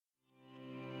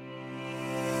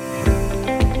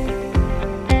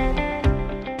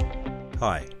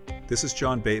Hi, this is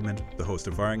John Bateman, the host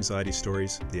of Our Anxiety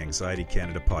Stories, the Anxiety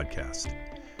Canada podcast.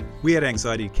 We at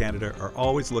Anxiety Canada are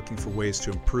always looking for ways to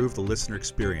improve the listener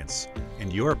experience,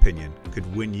 and your opinion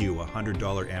could win you a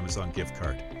 $100 Amazon gift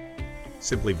card.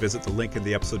 Simply visit the link in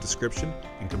the episode description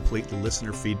and complete the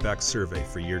listener feedback survey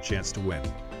for your chance to win.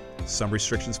 Some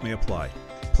restrictions may apply.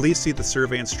 Please see the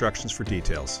survey instructions for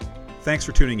details. Thanks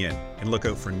for tuning in, and look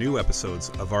out for new episodes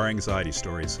of Our Anxiety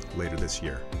Stories later this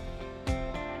year.